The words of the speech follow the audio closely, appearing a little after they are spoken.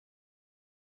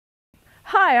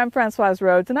Hi, I'm Francoise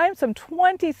Rhodes, and I'm some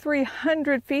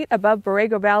 2,300 feet above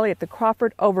Borrego Valley at the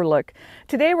Crawford Overlook.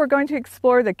 Today we're going to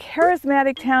explore the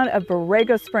charismatic town of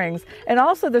Borrego Springs and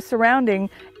also the surrounding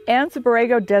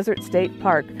Borrego Desert State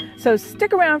Park. So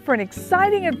stick around for an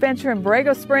exciting adventure in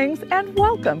Borrego Springs, and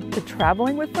welcome to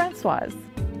Traveling with Francoise.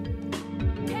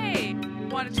 Hey,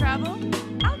 want to travel?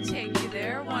 I'll take you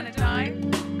there. Want to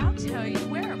dine? I'll tell you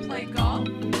where. Play golf?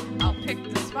 I'll pick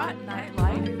the spot.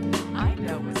 Nightlife? I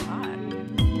know it's hot.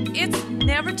 It's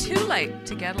never too late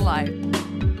to get a life.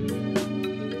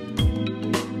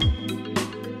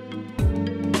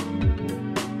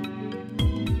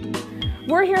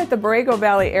 We're here at the Borrego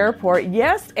Valley Airport.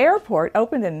 Yes, airport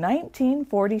opened in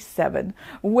 1947.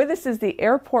 With us is the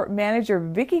airport manager,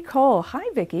 Vicki Cole. Hi,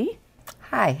 Vicki.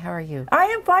 Hi, how are you? I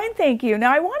am fine, thank you.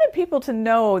 Now, I wanted people to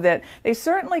know that they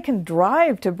certainly can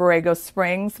drive to Borrego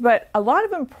Springs, but a lot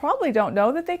of them probably don't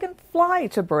know that they can fly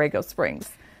to Borrego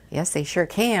Springs. Yes, they sure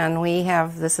can.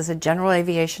 This is a general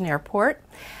aviation airport.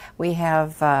 We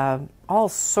have all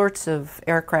sorts of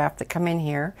aircraft that come in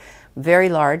here, very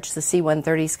large. The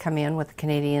C-130s come in with the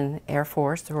Canadian Air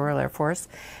Force, the Royal Air Force,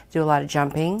 do a lot of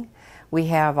jumping. We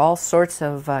have all sorts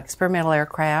of experimental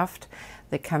aircraft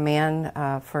that come in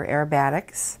for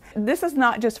aerobatics. This is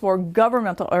not just for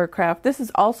governmental aircraft, this is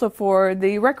also for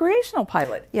the recreational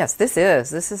pilot. Yes, this is.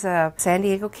 This is a San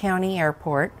Diego County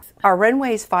airport. Our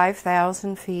runway is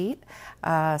 5,000 feet,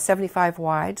 75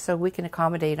 wide, so we can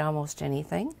accommodate almost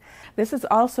anything. This is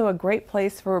also a great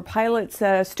place for pilots,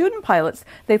 student pilots.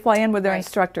 They fly in with their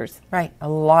instructors. Right, a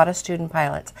lot of student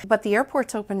pilots. But the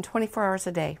airport's open 24 hours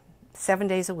a day. 7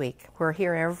 days a week. We're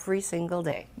here every single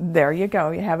day. There you go.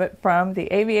 You have it from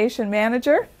the aviation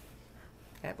manager,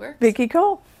 That works. Vicki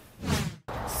Cole.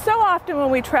 So often when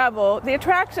we travel, the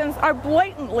attractions are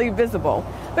blatantly visible.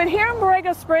 But here in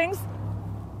Borrego Springs,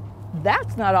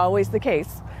 that's not always the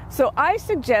case. So I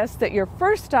suggest that your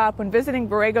first stop when visiting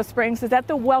Borrego Springs is at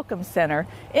the Welcome Center.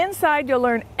 Inside, you'll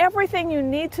learn everything you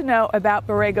need to know about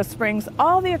Borrego Springs,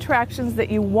 all the attractions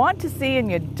that you want to see and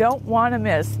you don't want to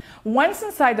miss. Once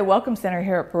inside the Welcome Center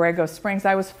here at Borrego Springs,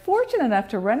 I was fortunate enough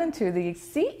to run into the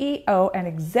CEO and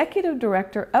Executive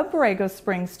Director of Borrego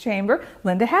Springs Chamber,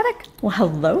 Linda Haddock. Well,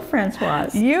 hello,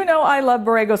 Francoise. You know I love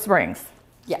Borrego Springs.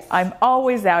 Yes. I'm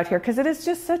always out here because it is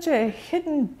just such a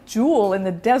hidden jewel in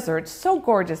the desert. So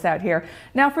gorgeous out here.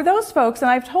 Now, for those folks, and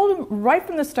I've told them right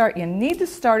from the start, you need to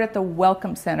start at the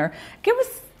Welcome Center. Give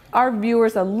us, our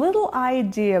viewers, a little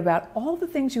idea about all the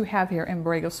things you have here in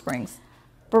Borrego Springs.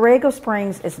 Borrego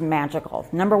Springs is magical.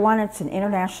 Number one, it's an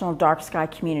international dark sky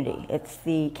community. It's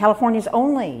the California's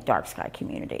only dark sky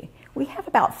community. We have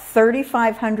about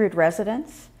 3,500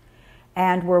 residents.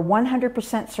 And we're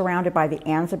 100% surrounded by the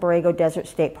Borrego Desert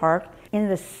State Park. In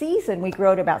the season, we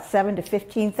grow to about 7,000 to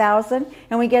 15,000,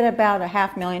 and we get about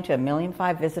 500,000 to 1.5 million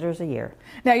visitors a year.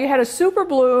 Now, you had a super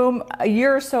bloom a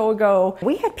year or so ago.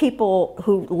 We had people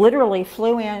who literally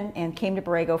flew in and came to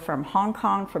Borrego from Hong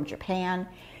Kong, from Japan.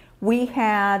 We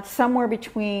had somewhere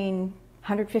between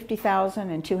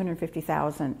 150,000 and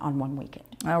 250,000 on one weekend.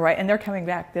 All right, and they're coming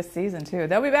back this season too.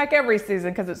 They'll be back every season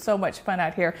because it's so much fun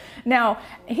out here. Now,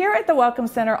 here at the Welcome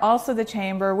Center, also the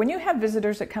Chamber, when you have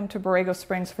visitors that come to Borrego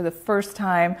Springs for the first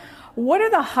time, what are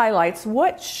the highlights?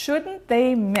 What shouldn't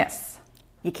they miss?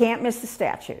 You can't miss the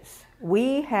statues.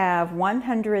 We have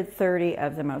 130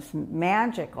 of the most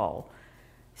magical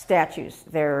statues.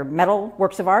 They're metal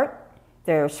works of art.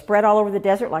 They're spread all over the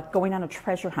desert like going on a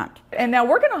treasure hunt. And now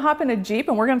we're going to hop in a Jeep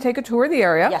and we're going to take a tour of the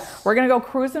area. Yes. We're going to go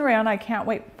cruising around. I can't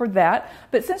wait for that.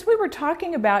 But since we were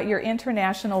talking about your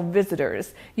international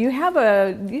visitors, you have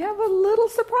a little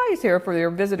surprise here for your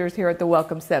visitors here at the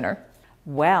Welcome Center.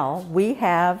 Well, we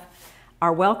have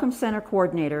our Welcome Center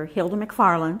coordinator, Hilda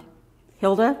McFarland.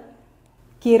 Hilda?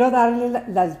 Quiero darle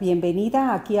las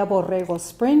bienvenidas aquí a Borrego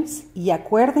Springs y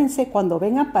acuérdense cuando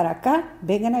vengan para acá,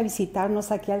 vengan a visitarnos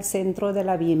aquí al centro de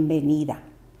la bienvenida.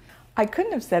 I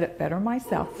couldn't have said it better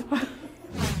myself.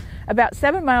 About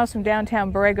 7 miles from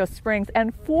downtown Borrego Springs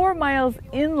and 4 miles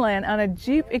inland on a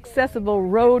Jeep accessible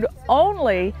road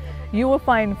only, you will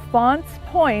find Fonts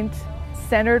Point,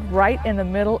 centered right in the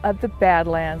middle of the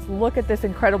Badlands. Look at this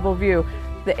incredible view.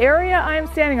 The area I'm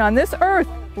standing on, this earth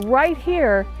right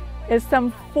here, is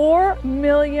some 4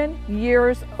 million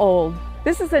years old.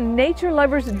 This is a nature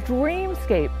lover's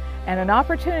dreamscape and an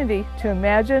opportunity to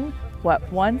imagine what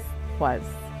once was.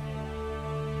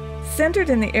 Centered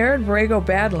in the arid Borrego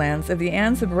Badlands of the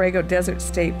Borrego Desert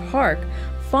State Park,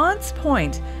 Fonts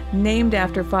Point, named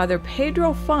after Father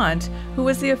Pedro Font, who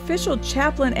was the official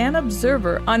chaplain and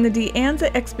observer on the De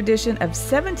Anza expedition of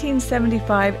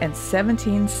 1775 and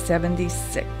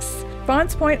 1776.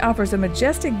 Fawns Point offers a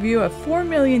majestic view of 4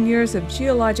 million years of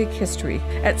geologic history.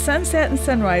 At sunset and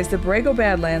sunrise, the Borrego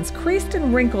Badlands' creased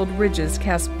and wrinkled ridges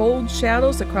cast bold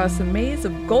shadows across a maze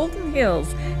of golden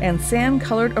hills and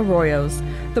sand-colored arroyos.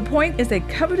 The point is a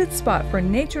coveted spot for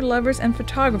nature lovers and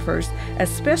photographers,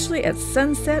 especially at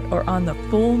sunset or on the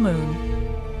full moon.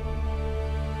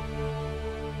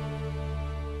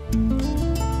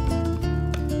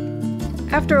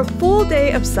 After a full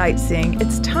day of sightseeing,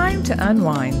 it's time to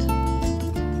unwind.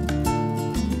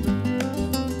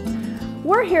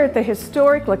 We're here at the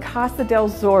historic La Casa del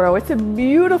Zorro. It's a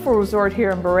beautiful resort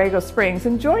here in Borrego Springs,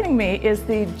 and joining me is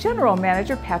the General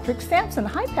Manager, Patrick Sampson.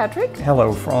 Hi, Patrick.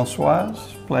 Hello,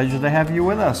 Francoise. Pleasure to have you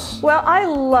with us. Well, I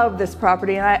love this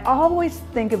property, and I always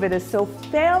think of it as so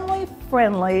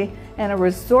family-friendly and a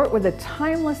resort with a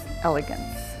timeless elegance.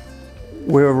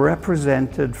 We're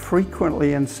represented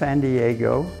frequently in San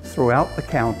Diego throughout the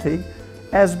county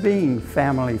as being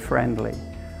family-friendly.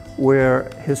 We're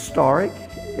historic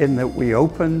in that we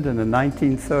opened in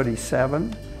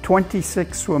 1937,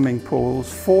 26 swimming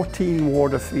pools, 14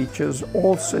 water features,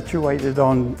 all situated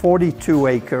on 42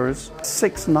 acres,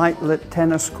 6 night-lit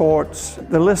tennis courts.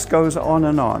 The list goes on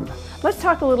and on. Let's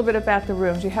talk a little bit about the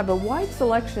rooms. You have a wide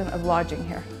selection of lodging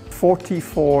here.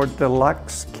 44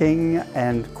 deluxe king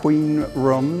and queen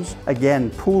rooms. Again,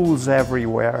 pools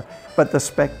everywhere, but the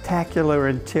spectacular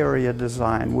interior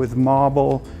design with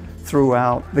marble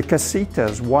throughout. The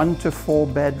casitas, 1 to 4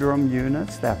 bedroom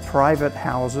units, they're private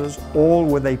houses, all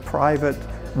with a private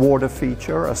water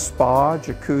feature, a spa,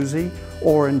 jacuzzi,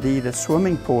 or indeed a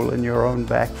swimming pool in your own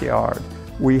backyard.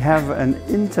 We have an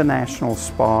international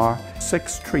spa,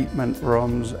 6 treatment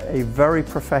rooms, a very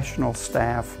professional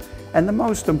staff, and the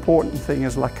most important thing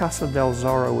is La Casa del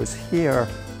Zorro is here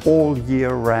all year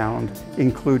round,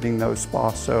 including those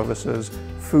spa services,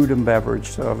 food and beverage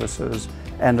services,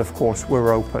 and of course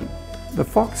we're open. The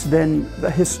Fox Den,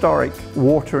 the historic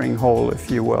watering hole,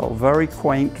 if you will, very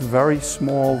quaint, very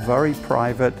small, very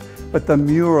private, but the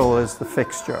mural is the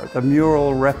fixture. The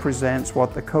mural represents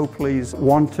what the Copleys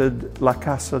wanted La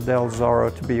Casa del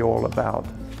Zorro to be all about.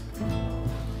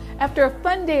 After a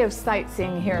fun day of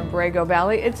sightseeing here in Borrego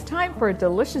Valley, it's time for a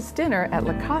delicious dinner at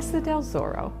La Casa del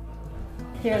Zorro.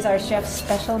 Here's our chef's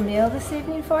special meal this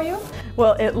evening for you.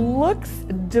 Well, it looks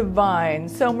divine.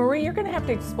 So Marie, you're going to have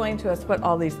to explain to us what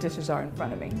all these dishes are in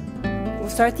front of me. We'll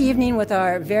start the evening with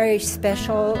our very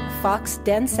special Fox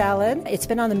Den salad. It's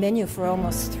been on the menu for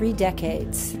almost 3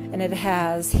 decades. And it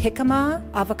has jicama,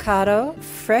 avocado,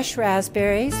 fresh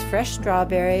raspberries, fresh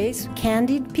strawberries,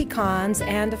 candied pecans,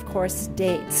 and of course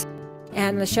dates.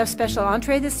 And the chef's special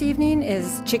entree this evening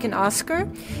is chicken Oscar.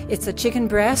 It's a chicken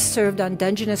breast served on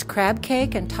Dungeness crab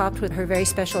cake and topped with her very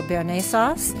special béarnaise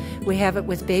sauce. We have it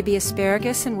with baby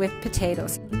asparagus and with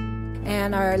potatoes.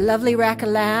 And our lovely rack of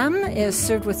lamb is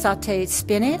served with sautéed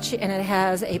spinach, and it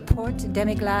has a port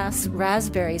demi-glace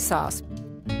raspberry sauce.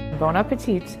 Bon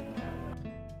appetit.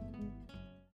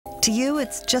 To you,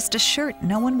 it's just a shirt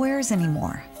no one wears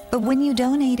anymore. But when you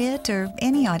donate it or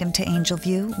any item to Angel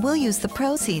View, we'll use the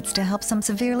proceeds to help some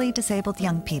severely disabled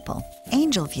young people.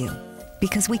 Angel View,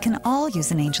 because we can all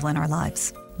use an angel in our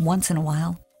lives, once in a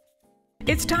while.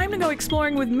 It's time to go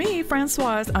exploring with me,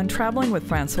 Francoise, on Traveling with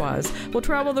Francoise. We'll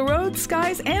travel the roads,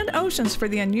 skies, and oceans for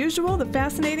the unusual, the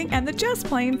fascinating, and the just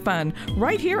plain fun,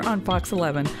 right here on Fox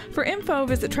 11. For info,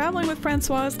 visit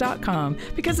travelingwithfrancoise.com,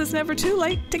 because it's never too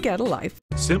late to get a life.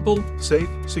 Simple, safe,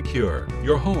 secure.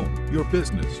 Your home, your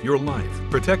business, your life.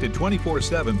 Protected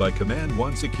 24/7 by Command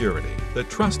One Security, the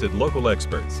trusted local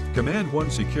experts. Command One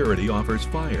Security offers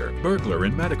fire, burglar,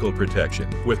 and medical protection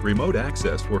with remote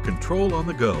access for control on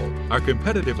the go. Our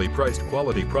competitively priced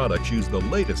quality products use the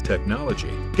latest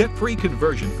technology. Get free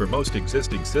conversion for most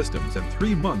existing systems and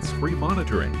 3 months free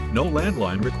monitoring. No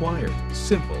landline required.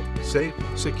 Simple, safe,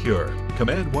 secure.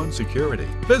 Command One Security.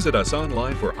 Visit us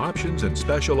online for options and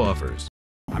special offers.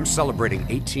 I'm celebrating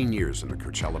 18 years in the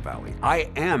Coachella Valley. I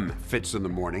am Fitz in the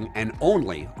Morning and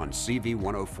only on CV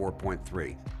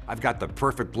 104.3. I've got the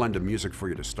perfect blend of music for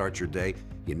you to start your day.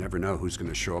 You never know who's going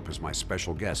to show up as my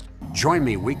special guest. Join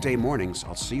me weekday mornings.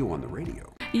 I'll see you on the radio.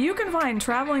 You can find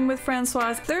Traveling with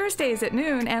Francoise Thursdays at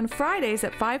noon and Fridays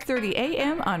at 5:30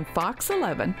 a.m. on Fox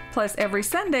 11. Plus every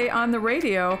Sunday on the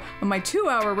radio on my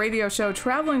 2-hour radio show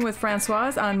Traveling with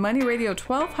Francoise on Money Radio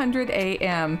 1200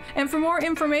 a.m. And for more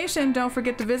information, don't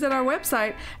forget to visit our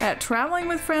website at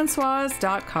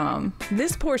travelingwithfrancoise.com.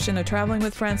 This portion of Traveling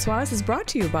with Francoise is brought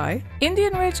to you by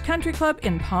Indian Ridge Country Club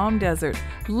in Palm Desert.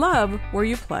 Love where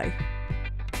you play.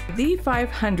 The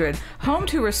 500, home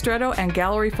to Ristretto and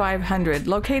Gallery 500,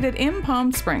 located in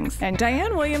Palm Springs. And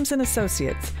Diane Williams &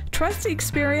 Associates. Trust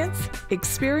experience,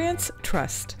 experience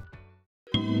trust.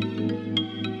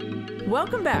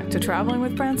 Welcome back to Traveling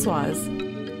with Francoise.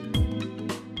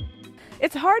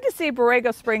 It's hard to see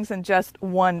Borrego Springs in just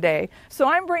one day, so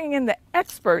I'm bringing in the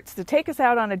experts to take us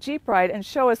out on a Jeep ride and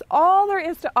show us all there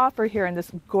is to offer here in this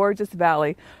gorgeous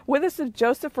valley. With us is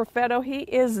Joseph Raffetto. He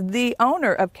is the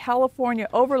owner of California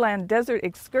Overland Desert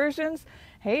Excursions.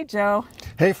 Hey, Joe.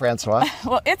 Hey, Francois.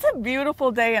 Well, it's a beautiful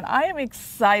day and I am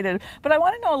excited, but I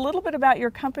want to know a little bit about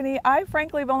your company. I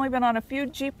frankly have only been on a few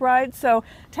Jeep rides, so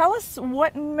tell us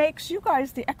what makes you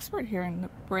guys the expert here in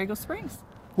Borrego Springs.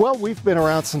 Well, we've been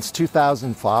around since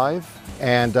 2005,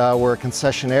 and we're a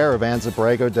concessionaire of Anza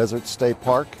Borrego Desert State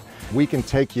Park. We can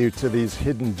take you to these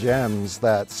hidden gems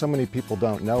that so many people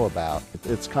don't know about.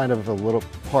 It's kind of a little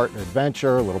part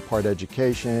adventure, a little part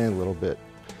education, a little bit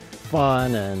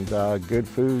fun, and good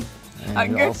food.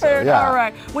 And good food, yeah. All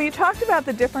right. Well, you talked about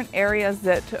the different areas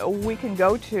that we can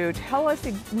go to. Tell us,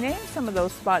 name some of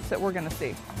those spots that we're going to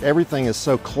see. Everything is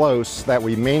so close that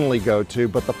we mainly go to,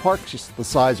 but the park's just the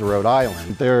size of Rhode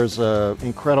Island. There's an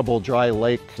incredible dry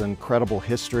lake, incredible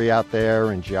history out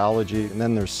there and geology, and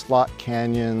then there's slot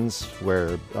canyons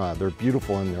where they're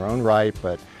beautiful in their own right,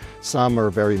 but some are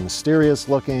very mysterious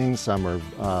looking, some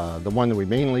are, the one that we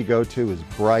mainly go to is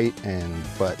bright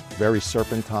but very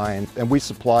serpentine. And we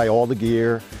supply all the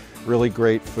gear, really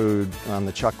great food on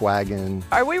the chuck wagon.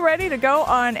 Are we ready to go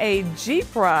on a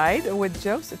Jeep ride with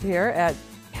Joseph here at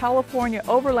California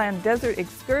Overland Desert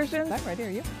Excursions? I'm ready, are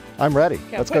you? I'm ready.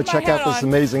 Okay, let's go check out this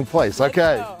amazing place. Let's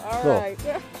okay, go. All cool. right.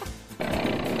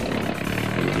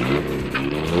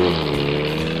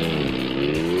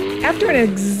 After an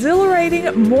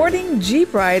exhilarating morning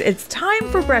Jeep ride, it's time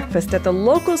for breakfast at the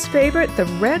locals' favorite, the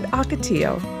Red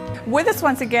Ocotillo. With us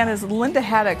once again is Linda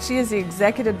Haddock. She is the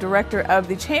Executive Director of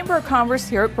the Chamber of Commerce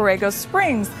here at Borrego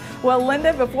Springs. Well,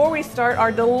 Linda, before we start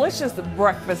our delicious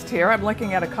breakfast here, I'm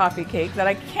looking at a coffee cake that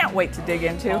I can't wait to dig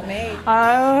into.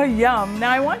 Homemade. Yum.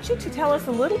 Now, I want you to tell us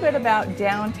a little bit about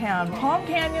downtown Palm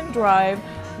Canyon Drive.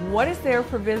 What is there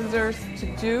for visitors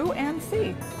to do and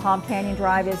see? Palm Canyon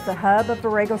Drive is the hub of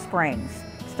Borrego Springs.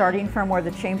 Starting from where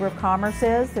the Chamber of Commerce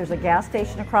is, there's a gas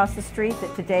station across the street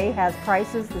that today has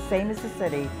prices the same as the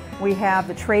city. We have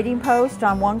the Trading Post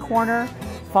on one corner,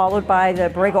 followed by the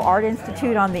Borrego Art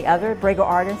Institute on the other. Borrego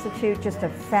Art Institute, just a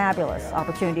fabulous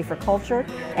opportunity for culture,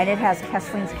 and it has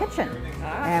Kessling's Kitchen.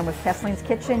 And with Kessling's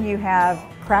Kitchen, you have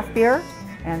craft beer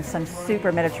and some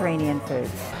super Mediterranean food.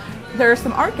 There are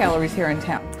some art galleries here in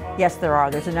town. Yes, there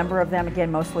are. There's a number of them, again,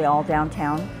 mostly all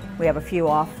downtown. We have a few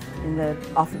off the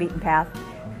beaten path.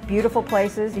 Beautiful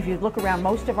places. If you look around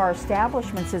most of our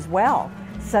establishments as well,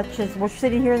 such as we're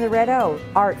sitting here in the Red O,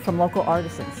 art from local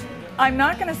artisans. I'm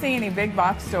not going to see any big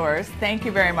box stores. Thank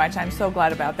you very much. I'm so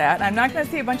glad about that. I'm not going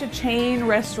to see a bunch of chain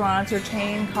restaurants or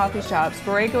chain coffee shops.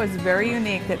 Borrego is very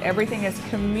unique that everything is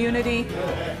community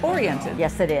oriented.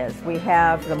 Yes, it is. We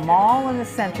have the mall in the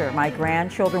center. My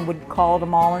grandchildren would call the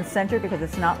mall in the center because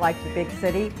it's not like the big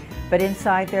city. But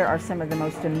inside there are some of the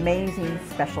most amazing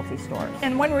specialty stores.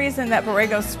 And one reason that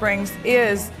Borrego Springs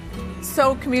is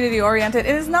so community oriented,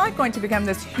 it is not going to become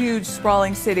this huge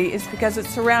sprawling city, is because it's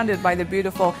surrounded by the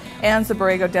beautiful Anza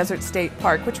Borrego Desert State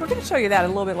Park, which we're going to show you that a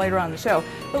little bit later on in the show.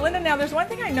 But Linda, now there's one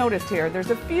thing I noticed here. There's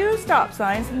a few stop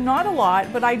signs, not a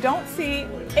lot, but I don't see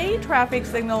a traffic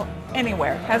signal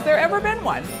anywhere. Has there ever been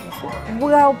one?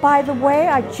 Well, by the way,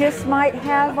 I just might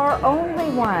have our only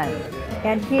one.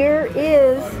 And here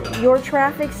is your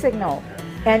traffic signal.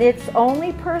 And its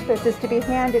only purpose is to be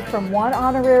handed from one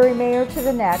honorary mayor to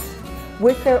the next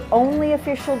with their only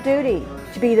official duty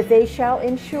to be that they shall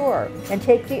ensure and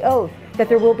take the oath that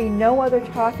there will be no other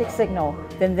traffic signal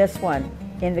than this one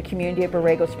in the community of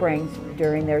Borrego Springs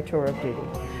during their tour of duty.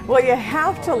 Well, you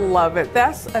have to love it.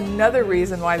 That's another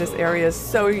reason why this area is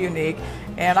so unique.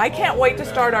 And I can't wait to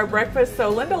start our breakfast. So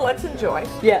Linda, let's enjoy.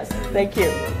 Yes, thank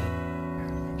you.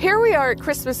 Here we are at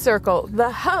Christmas Circle, the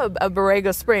hub of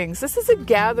Borrego Springs. This is a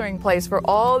gathering place for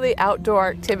all the outdoor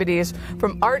activities,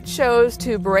 from art shows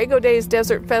to Borrego Days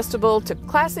Desert Festival to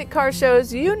classic car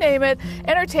shows, you name it,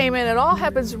 entertainment. It all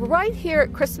happens right here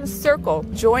at Christmas Circle.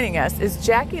 Joining us is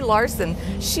Jackie Larson.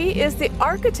 She is the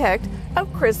architect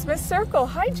of Christmas Circle.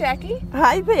 Hi, Jackie.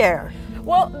 Hi there.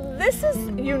 Well, this is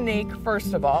unique,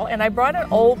 first of all, and I brought an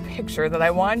old picture that I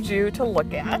wanted you to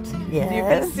look at. Yes. You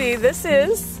can see this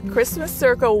is Christmas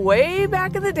Circle way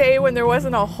back in the day when there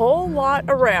wasn't a whole lot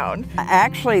around.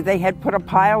 Actually, they had put a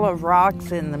pile of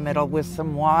rocks in the middle with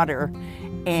some water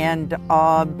and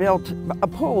built a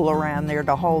pool around there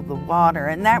to hold the water,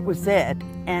 and that was it.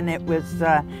 And it was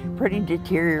pretty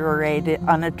deteriorated,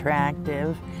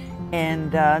 unattractive.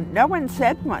 And no one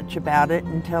said much about it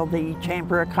until the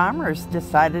Chamber of Commerce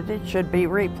decided it should be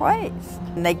replaced.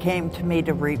 And they came to me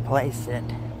to replace it.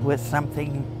 with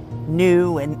something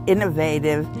new and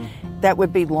innovative that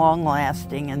would be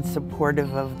long-lasting and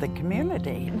supportive of the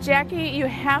community. Jackie, you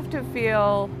have to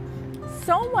feel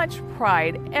so much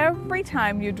pride every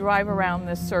time you drive around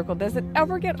this circle. Does it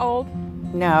ever get old?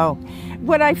 No.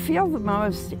 What I feel the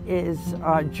most is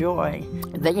joy.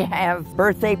 They have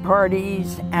birthday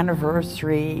parties,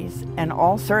 anniversaries, and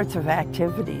all sorts of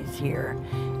activities here.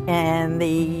 And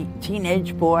the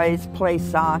teenage boys play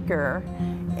soccer,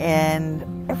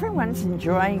 and everyone's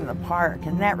enjoying the park,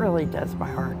 and that really does my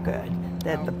heart good,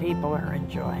 that the people are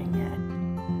enjoying it.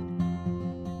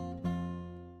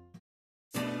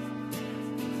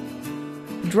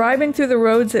 Driving through the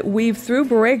roads that weave through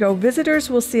Borrego, visitors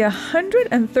will see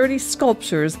 130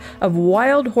 sculptures of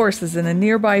wild horses in a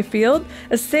nearby field,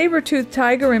 a saber-toothed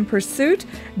tiger in pursuit,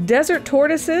 desert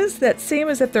tortoises that seem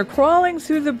as if they're crawling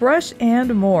through the brush,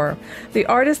 and more. The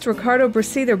artist Ricardo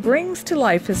Brasida brings to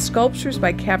life his sculptures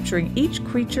by capturing each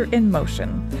creature in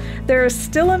motion. There is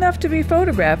still enough to be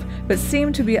photographed, but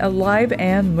seem to be alive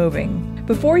and moving.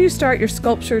 Before you start your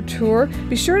sculpture tour,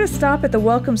 be sure to stop at the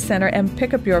Welcome Center and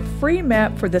pick up your free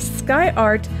map for the sky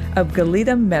art of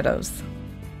Goleta Meadows.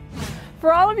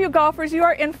 For all of you golfers, you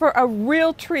are in for a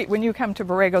real treat when you come to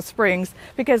Borrego Springs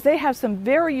because they have some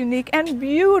very unique and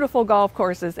beautiful golf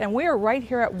courses, and we are right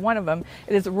here at one of them.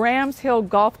 It is Rams Hill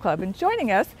Golf Club, and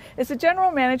joining us is the General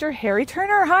Manager, Harry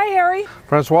Turner. Hi, Harry.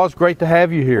 Francois, it's great to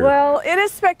have you here. Well, it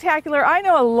is spectacular. I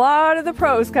know a lot of the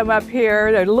pros come up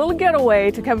here. They're a little getaway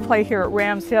to come play here at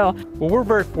Rams Hill. Well, we're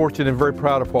very fortunate and very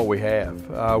proud of what we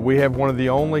have. We have one of the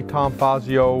only Tom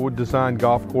Fazio designed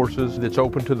golf courses that's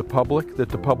open to the public, that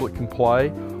the public can play.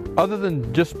 Other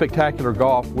than just spectacular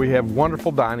golf, we have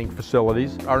wonderful dining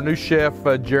facilities. Our new chef,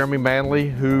 Jeremy Manley,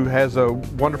 who has a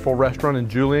wonderful restaurant in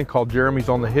Julian called Jeremy's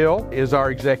on the Hill, is our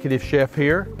executive chef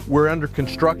here. We're under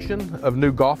construction of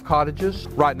new golf cottages.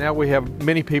 Right now we have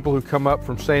many people who come up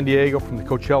from San Diego, from the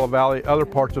Coachella Valley, other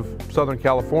parts of Southern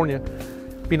California.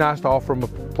 It'd be nice to offer them a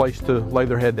place to lay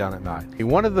their head down at night.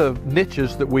 One of the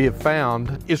niches that we have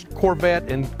found is Corvette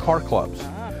and car clubs.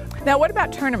 Now, what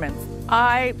about tournaments?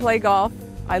 I play golf.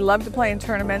 I love to play in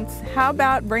tournaments. How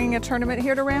about bringing a tournament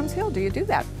here to Rams Hill? Do you do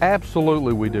that?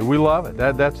 Absolutely we do. We love it.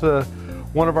 That's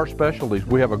one of our specialties.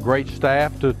 We have a great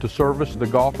staff to service the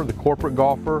golfer, the corporate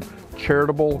golfer,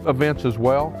 charitable events as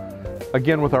well.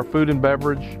 Again, with our food and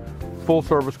beverage, full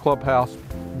service clubhouse,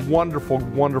 wonderful,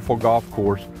 wonderful golf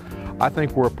course. I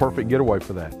think we're a perfect getaway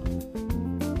for that.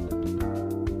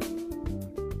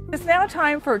 It's now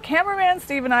time for cameraman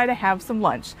Steve and I to have some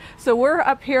lunch. So we're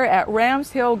up here at Rams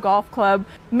Hill Golf Club.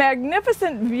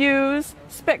 Magnificent views,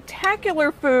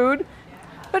 spectacular food.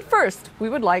 But first, we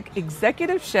would like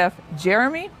Executive Chef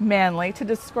Jeremy Manley to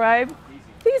describe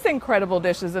these incredible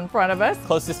dishes in front of us.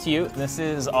 Closest to you, this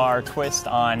is our twist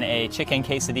on a chicken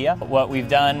quesadilla. What we've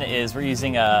done is we're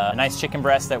using a nice chicken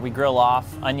breast that we grill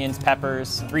off, onions,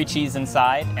 peppers, 3 cheese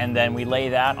inside, and then we lay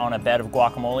that on a bed of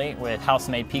guacamole with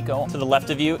house-made pico. To the left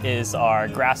of you is our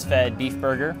grass-fed beef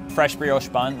burger, fresh brioche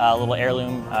bun, a little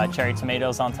heirloom cherry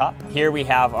tomatoes on top. Here we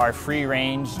have our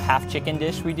free-range half chicken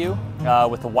dish we do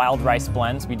with the wild rice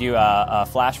blends. We do a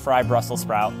flash fry Brussels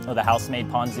sprout with a house-made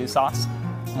ponzu sauce.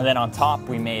 And then on top,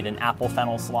 we made an apple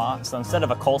fennel slaw. So instead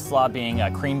of a coleslaw being a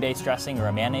cream-based dressing or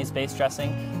a mayonnaise-based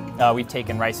dressing, we've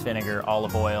taken rice vinegar,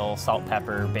 olive oil, salt,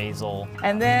 pepper, basil.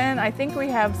 And then I think we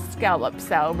have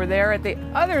scallops over there at the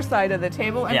other side of the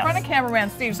table in front of cameraman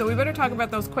Steve. So we better talk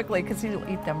about those quickly because he'll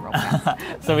eat them real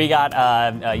fast. So we got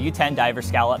U10 diver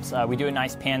scallops. We do a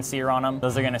nice pan sear on them.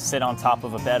 Those are going to sit on top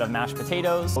of a bed of mashed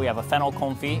potatoes. We have a fennel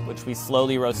confit, which we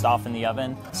slowly roast off in the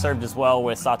oven, served as well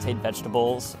with sauteed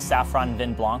vegetables, saffron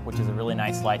vin blanc, which is a really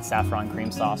nice light saffron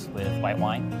cream sauce with white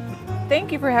wine.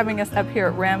 Thank you for having us up here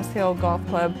at Rams Hill Golf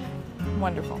Club.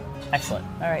 Wonderful. Excellent.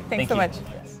 All right, thanks so much.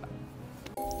 Yes.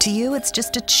 To you, it's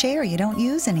just a chair you don't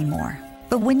use anymore.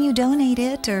 But when you donate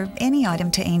it or any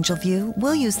item to Angel View,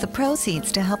 we'll use the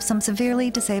proceeds to help some severely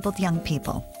disabled young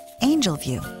people. Angel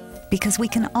View, because we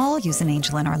can all use an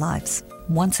angel in our lives,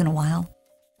 once in a while.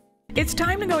 It's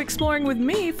time to go exploring with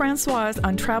me, Francoise,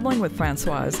 on Traveling with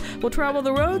Francoise. We'll travel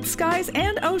the roads, skies,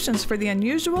 and oceans for the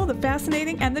unusual, the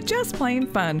fascinating, and the just plain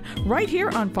fun, right here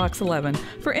on Fox 11.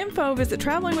 For info, visit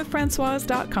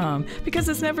travelingwithfrancoise.com, because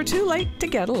it's never too late to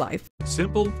get a life.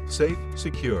 Simple, safe,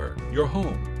 secure. Your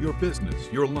home, your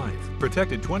business, your life.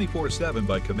 Protected 24/7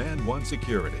 by Command One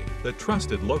Security, the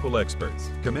trusted local experts.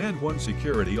 Command One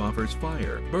Security offers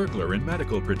fire, burglar, and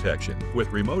medical protection with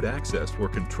remote access for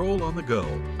control on the go.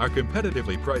 Our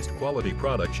competitively priced quality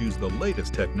products use the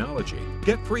latest technology.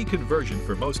 Get free conversion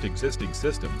for most existing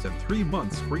systems and 3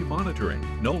 months free monitoring.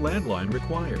 No landline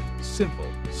required. Simple,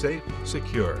 safe,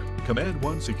 secure. Command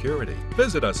One Security.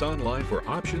 Visit us online for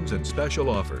options and special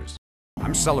offers.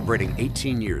 I'm celebrating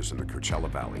 18 years in the Coachella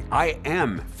Valley. I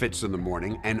am Fitz in the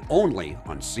Morning and only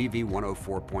on CV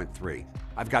 104.3.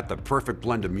 I've got the perfect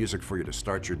blend of music for you to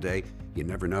start your day. You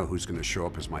never know who's going to show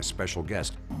up as my special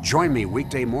guest. Join me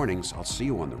weekday mornings. I'll see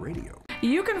you on the radio.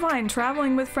 You can find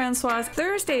Traveling with Francoise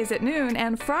Thursdays at noon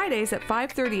and Fridays at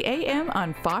 5:30 a.m.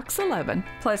 on Fox 11.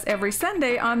 Plus every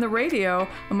Sunday on the radio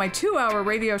on my 2-hour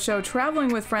radio show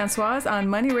Traveling with Francoise on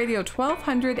Money Radio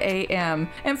 1200 a.m.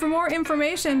 And for more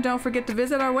information, don't forget to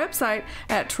visit our website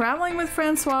at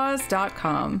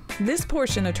travelingwithfrancoise.com. This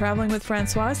portion of Traveling with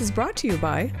Francoise is brought to you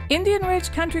by Indian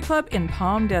Ridge Country Club in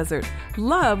Palm Desert.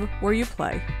 Love where you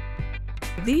play.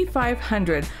 The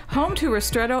 500, home to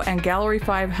Ristretto and Gallery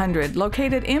 500,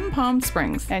 located in Palm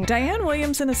Springs. And Diane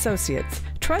Williams & Associates.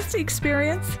 Trust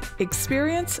experience,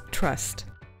 experience trust.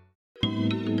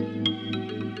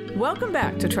 Welcome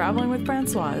back to Traveling with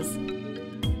Francoise.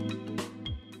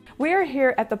 We are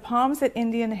here at the Palms at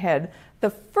Indian Head,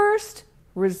 the first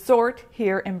resort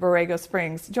here in Borrego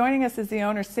Springs. Joining us is the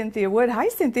owner, Cynthia Wood. Hi,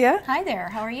 Cynthia. Hi there.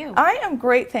 How are you? I am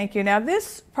great, thank you. Now,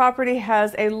 this property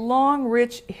has a long,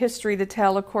 rich history to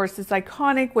tell. Of course, it's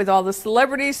iconic with all the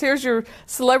celebrities. Here's your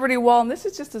celebrity wall, and this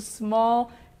is just a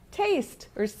small taste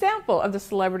or sample of the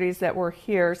celebrities that were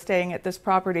here staying at this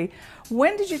property.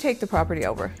 When did you take the property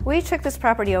over? We took this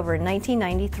property over in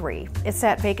 1993. It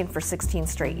sat vacant for 16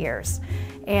 straight years.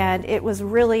 And it was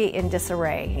really in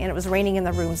disarray. And it was raining in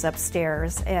the rooms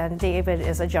upstairs. And David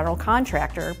is a general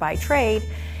contractor by trade.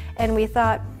 And we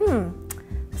thought,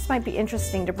 this might be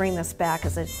interesting to bring this back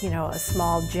as a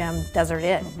small gem desert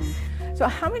inn. So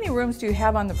how many rooms do you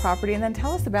have on the property? And then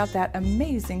tell us about that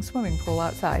amazing swimming pool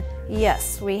outside.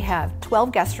 Yes, we have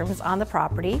 12 guest rooms on the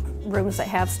property, rooms that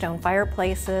have stone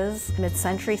fireplaces,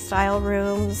 mid-century style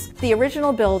rooms. The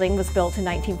original building was built in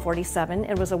 1947.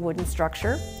 It was a wooden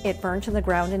structure. It burned to the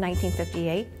ground in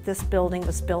 1958. This building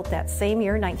was built that same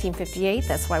year, 1958.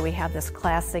 That's why we have this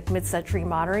classic mid-century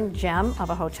modern gem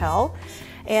of a hotel.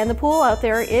 And the pool out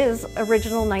there is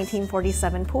original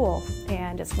 1947 pool,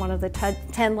 and it's one of the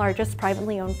 10 largest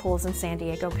privately owned pools in San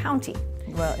Diego County.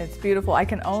 Well, it's beautiful. I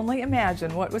can only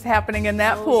imagine what was happening in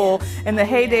that pool in the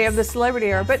heyday of the celebrity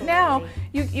era. But now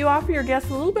you offer your guests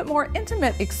a little bit more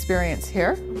intimate experience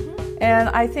here, and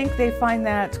I think they find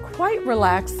that quite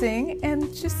relaxing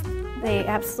and just... They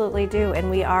absolutely do, and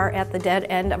we are at the dead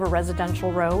end of a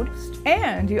residential road.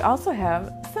 And you also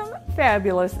have some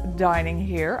fabulous dining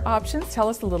here options. Tell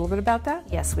us a little bit about that.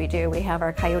 Yes, we do. We have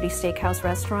our Coyote Steakhouse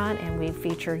restaurant, and we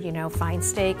feature, fine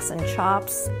steaks and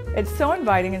chops. It's so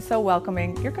inviting and so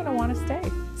welcoming. You're going to want to stay.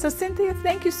 So, Cynthia,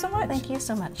 thank you so much. Thank you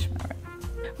so much. All right.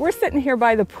 We're sitting here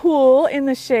by the pool in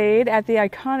the shade at the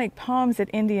iconic Palms at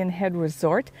Indian Head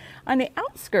Resort on the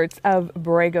outskirts of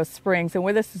Borrego Springs. And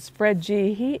with us is Fred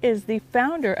G. He is the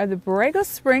founder of the Borrego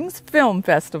Springs Film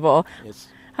Festival. Yes.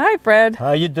 Hi, Fred.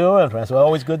 How you doing, Francis?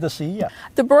 Always good to see you.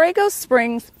 The Borrego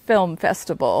Springs Film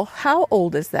Festival, how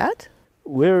old is that?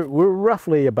 We're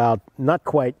roughly about not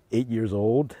quite 8 years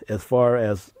old as far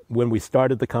as when we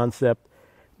started the concept.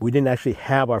 We didn't actually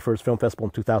have our first film festival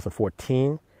in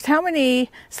 2014. How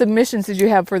many submissions did you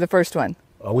have for the first one?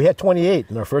 We had 28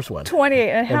 in our first one.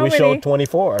 28. And how we showed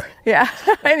 24. Yeah,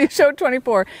 and you showed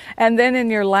 24. And then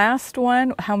in your last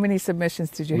one, how many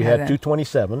submissions did you have? We had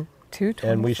 227.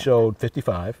 227. And we showed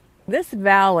 55. This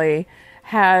valley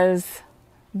has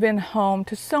been home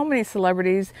to so many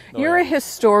celebrities. You're a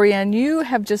historian. You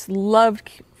have just loved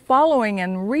following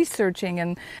and researching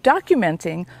and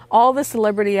documenting all the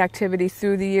celebrity activity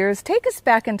through the years. Take us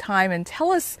back in time and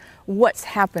tell us what's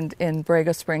happened in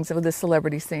Borrego Springs with the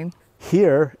celebrity scene.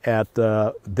 Here at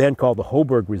then called the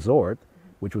Hoburg Resort,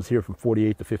 which was here from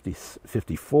 48 to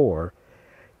 54,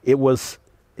 it was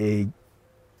a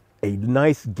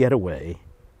nice getaway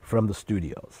from the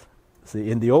studios. See,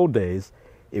 in the old days,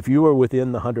 if you were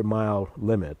within the 100-mile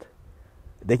limit,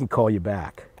 they can call you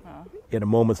back at a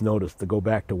moment's notice to go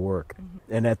back to work.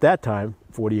 And at that time,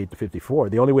 48 to 54,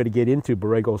 the only way to get into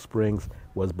Borrego Springs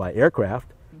was by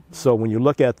aircraft. So when you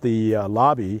look at the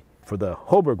lobby for the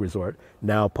Hoburg Resort,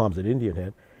 now Palms at Indian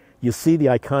Head, you see the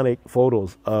iconic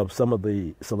photos of some of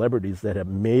the celebrities that have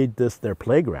made this their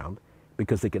playground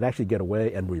because they could actually get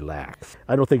away and relax.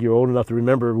 I don't think you're old enough to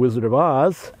remember Wizard of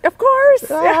Oz. Of course.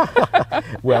 course.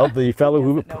 Well, the fellow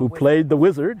who played the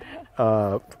wizard,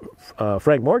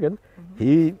 Frank Morgan,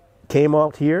 he came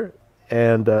out here,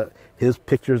 and his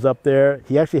picture's up there.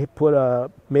 He actually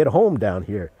made a home down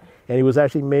here, and he was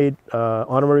actually made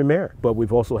honorary mayor. But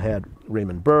we've also had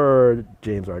Raymond Burr,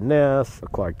 James Arness,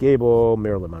 Clark Gable,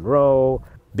 Marilyn Monroe,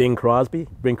 Bing Crosby.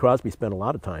 Bing Crosby spent a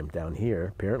lot of time down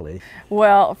here, apparently.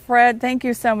 Well, Fred, thank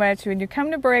you so much. When you come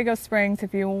to Borrego Springs,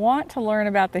 if you want to learn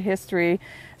about the history,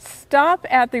 stop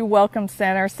at the Welcome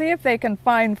Center. See if they can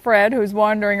find Fred, who's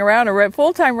wandering around, a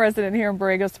full-time resident here in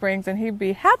Borrego Springs, and he'd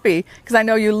be happy, because I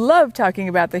know you love talking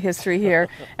about the history here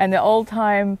and the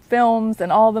old-time films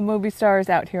and all the movie stars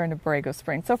out here in the Borrego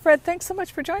Springs. So, Fred, thanks so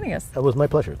much for joining us. That was my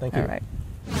pleasure. Thank you. All right.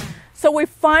 So we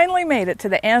finally made it to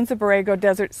the Anza Borrego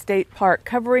Desert State Park,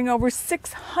 covering over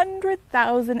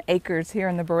 600,000 acres here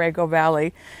in the Borrego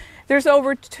Valley. There's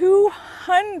over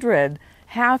 200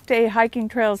 half-day hiking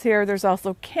trails here. There's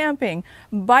also camping,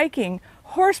 biking,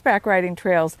 horseback riding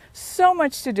trails, so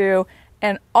much to do,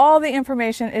 and all the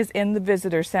information is in the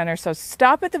Visitor Center. So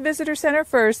stop at the Visitor Center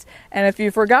first, and if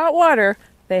you forgot water,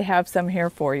 they have some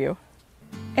here for you.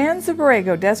 Anza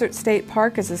Borrego Desert State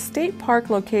Park is a state park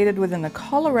located within the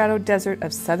Colorado Desert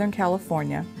of Southern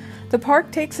California. The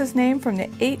park takes its name from the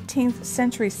 18th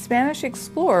century Spanish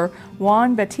explorer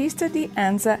Juan Bautista de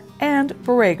Anza and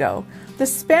Borrego, the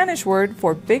Spanish word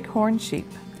for bighorn sheep.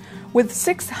 With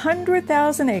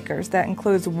 600,000 acres, that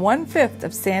includes 1/5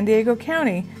 of San Diego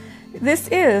County, this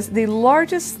is the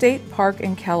largest state park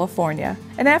in California,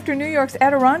 and after New York's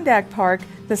Adirondack Park,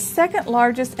 the second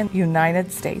largest in the United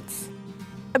States.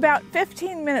 About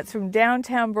 15 minutes from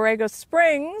downtown Borrego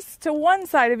Springs to one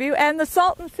side of you, and the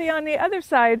Salton Sea on the other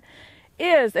side,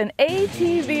 is an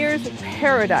ATVer's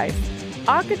paradise,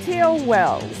 Ocotillo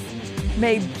Wells,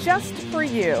 made just for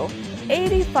you.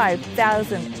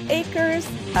 85,000 acres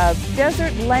of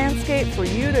desert landscape for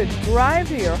you to drive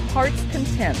to your heart's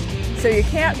content. So you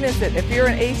can't miss it. If you're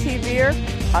an ATVer,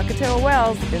 Ocotillo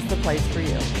Wells is the place for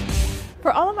you.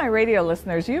 For all of my radio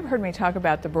listeners, you've heard me talk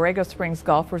about the Borrego Springs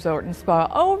Golf Resort and Spa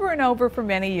over and over for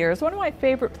many years, one of my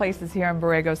favorite places here in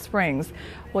Borrego Springs.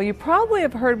 Well, you probably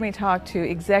have heard me talk to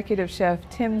Executive Chef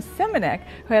Tim Semenek,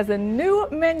 who has a new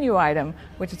menu item,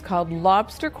 which is called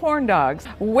lobster corn dogs.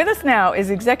 With us now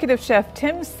is Executive Chef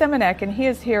Tim Semenek, and he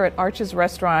is here at Arch's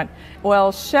Restaurant.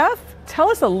 Well, Chef, tell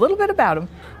us a little bit about them.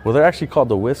 Well, they're actually called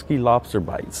the Whiskey Lobster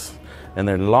Bites, and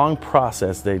they're a long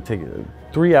process. They take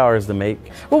 3 hours to make.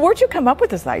 Well, where'd you come up with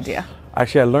this idea?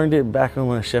 Actually, I learned it back when I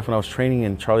was a chef when I was training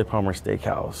in Charlie Palmer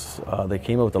Steakhouse. They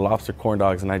came up with the lobster corn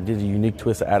dogs, and I did a unique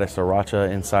twist. I added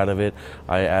sriracha inside of it.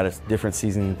 I added different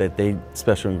seasoning that they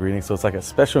special ingredients, so it's like a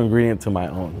special ingredient to my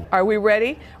own. Are we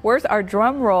ready? Where's our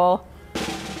drum roll?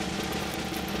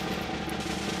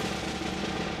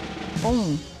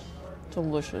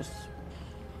 Delicious.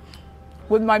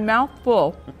 With my mouth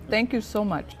full. Thank you so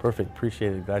much. Perfect.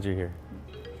 Appreciate it. Glad you're here.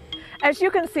 As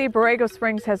you can see, Borrego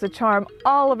Springs has a charm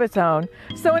all of its own.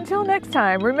 So until next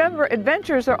time, remember,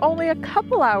 adventures are only a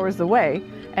couple hours away.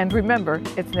 And remember,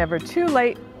 it's never too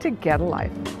late to get a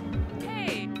life.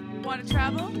 Hey, want to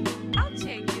travel? I'll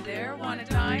take you there. Want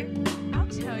to dine? I'll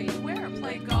tell you where.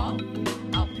 Play golf?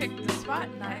 I'll pick the spot.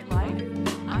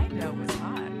 Nightlife? I know it's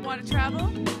hot. Want to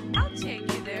travel? I'll take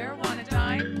you there. Want to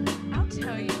dine? I'll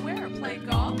tell you where. Play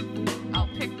golf? I'll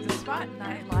pick the spot.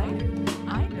 Nightlife?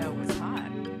 I know it's hot.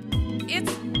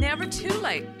 It's never too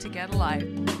late to get a life.